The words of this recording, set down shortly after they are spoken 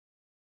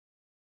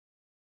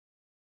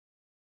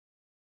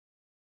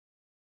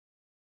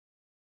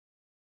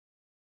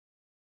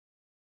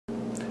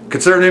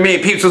Conservative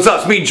Media peeps, what's up?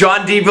 It's me,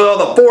 John D.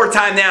 Villarreal, the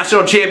 4-time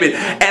national champion,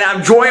 and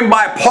I'm joined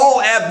by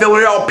Paul F.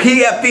 Villarreal,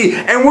 PFV,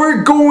 and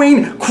we're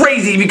going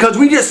crazy because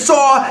we just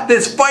saw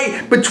this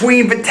fight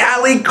between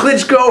Vitali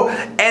Klitschko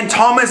and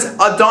Tomasz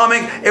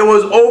Adamek. It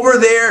was over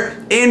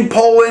there in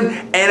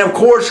Poland, and of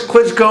course,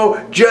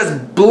 Klitschko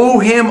just blew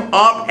him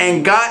up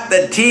and got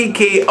the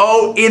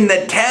TKO in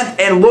the 10th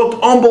and looked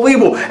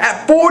unbelievable.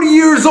 At 40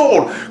 years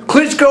old,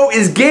 Klitschko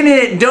is getting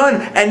it done,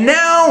 and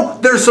now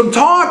there's some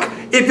talk.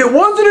 If it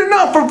wasn't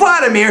enough for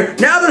Vladimir,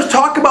 now there's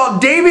talk about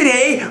David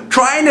Haye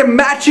trying to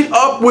match it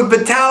up with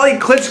Vitali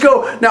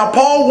Klitschko. Now,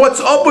 Paul, what's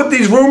up with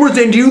these rumors,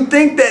 and do you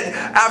think that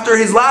after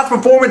his last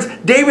performance,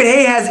 David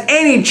Haye has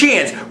any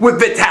chance with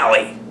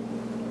Vitali?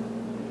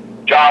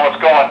 John, what's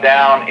going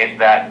down is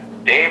that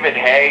David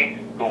Haye,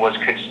 who was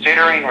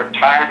considering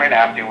retirement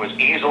after he was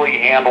easily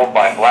handled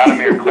by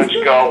Vladimir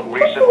Klitschko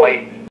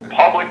recently,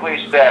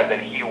 publicly said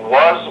that he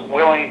was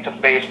willing to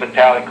face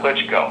Vitali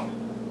Klitschko.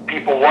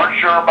 People weren't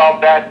sure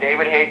about that.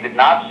 David Haye did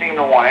not seem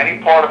to want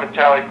any part of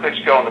Vitali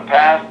Klitschko in the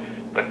past,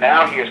 but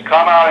now he has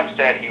come out and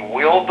said he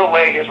will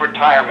delay his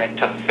retirement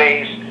to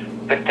face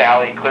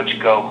Vitali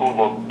Klitschko, who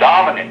looked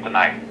dominant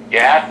tonight. You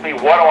asked me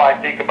what do I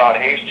think about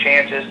Haye's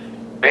chances.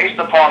 Based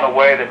upon the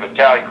way that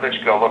Vitali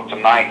Klitschko looked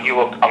tonight, he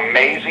looked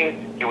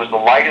amazing. He was the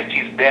lightest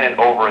he's been in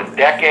over a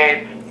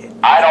decade.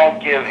 I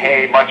don't give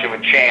Haye much of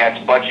a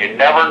chance, but you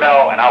never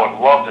know, and I would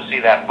love to see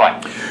that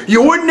fight.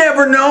 You would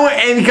never know,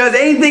 and because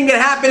anything can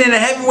happen in a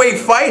heavyweight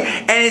fight,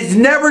 and it's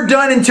never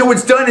done until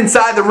it's done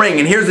inside the ring.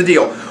 And here's the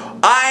deal.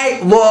 I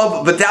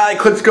love Vitali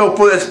Klitschko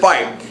for this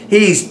fight.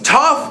 He's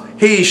tough,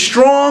 he's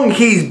strong,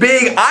 he's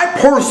big. I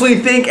personally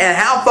think and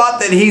have thought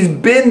that he's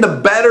been the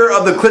better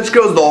of the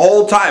Klitschkos the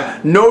whole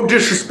time. No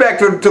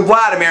disrespect to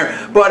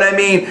Vladimir, but I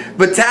mean,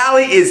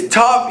 Vitali is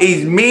tough,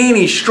 he's mean,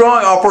 he's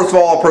strong. Oh, first of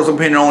all, personal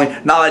opinion only,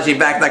 knowledge ain't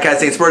back, that kind of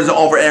thing. Spurs isn't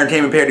all for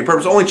entertainment parody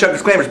purpose, only Chuck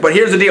disclaimers. But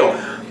here's the deal.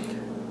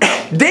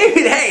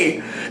 David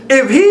Haye,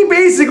 if he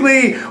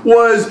basically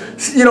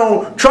was, you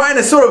know, trying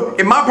to sort of,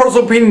 in my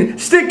personal opinion,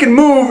 stick and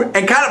move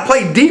and kind of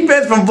play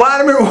defense from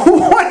Vladimir,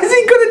 what is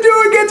he going to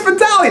do against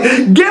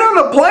Vitali? Get on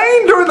a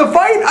plane during the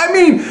fight? I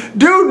mean,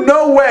 dude,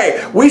 no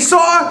way. We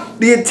saw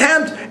the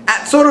attempt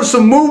at sort of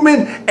some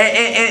movement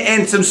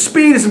and some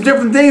speed and some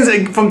different things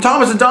from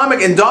Tomasz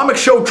Adamek, and Adamek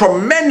showed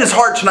tremendous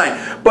heart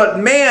tonight. But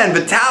man,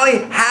 Vitali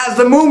has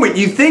the movement.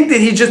 You think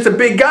that he's just a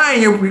big guy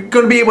and you're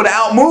going to be able to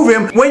outmove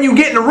him. When you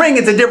get in the ring,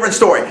 it's a different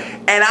story.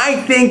 And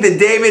I think that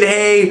David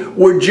Haye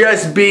would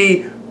just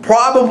be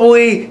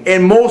probably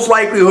and most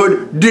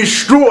likelihood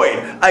destroyed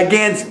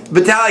against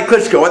Vitali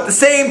Klitschko. At the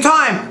same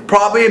time,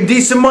 probably a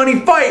decent money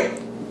fight.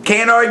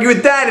 Can't argue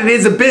with that. It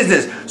is a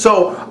business.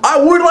 So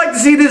I would like to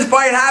see this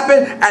fight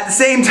happen. At the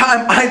same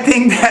time, I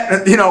think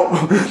that, you know,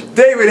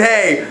 David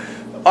Haye,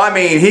 I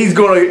mean,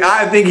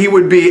 I think he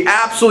would be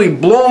absolutely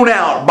blown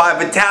out by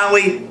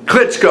Vitali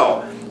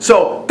Klitschko.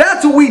 So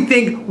that's what we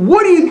think.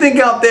 What do you think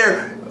out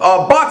there?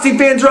 Boxing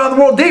fans around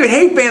the world, David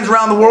Haye fans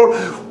around the world,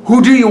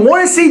 who do you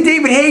want to see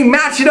David Haye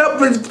match it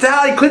up with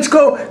Vitali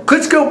Klitschko?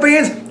 Klitschko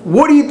fans,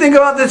 what do you think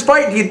about this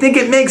fight? Do you think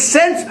it makes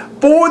sense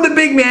for the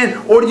big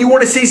man, or do you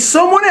want to see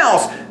someone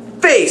else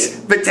face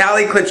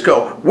Vitali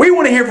Klitschko? We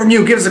want to hear from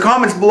you. Give us the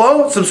comments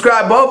below.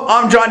 Subscribe above.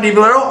 I'm John D.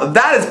 Villarreal.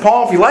 That is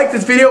Paul. If you like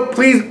this video,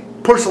 please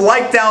push the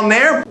like down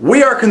there.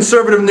 We are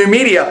Conservative New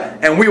Media,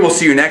 and we will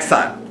see you next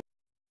time.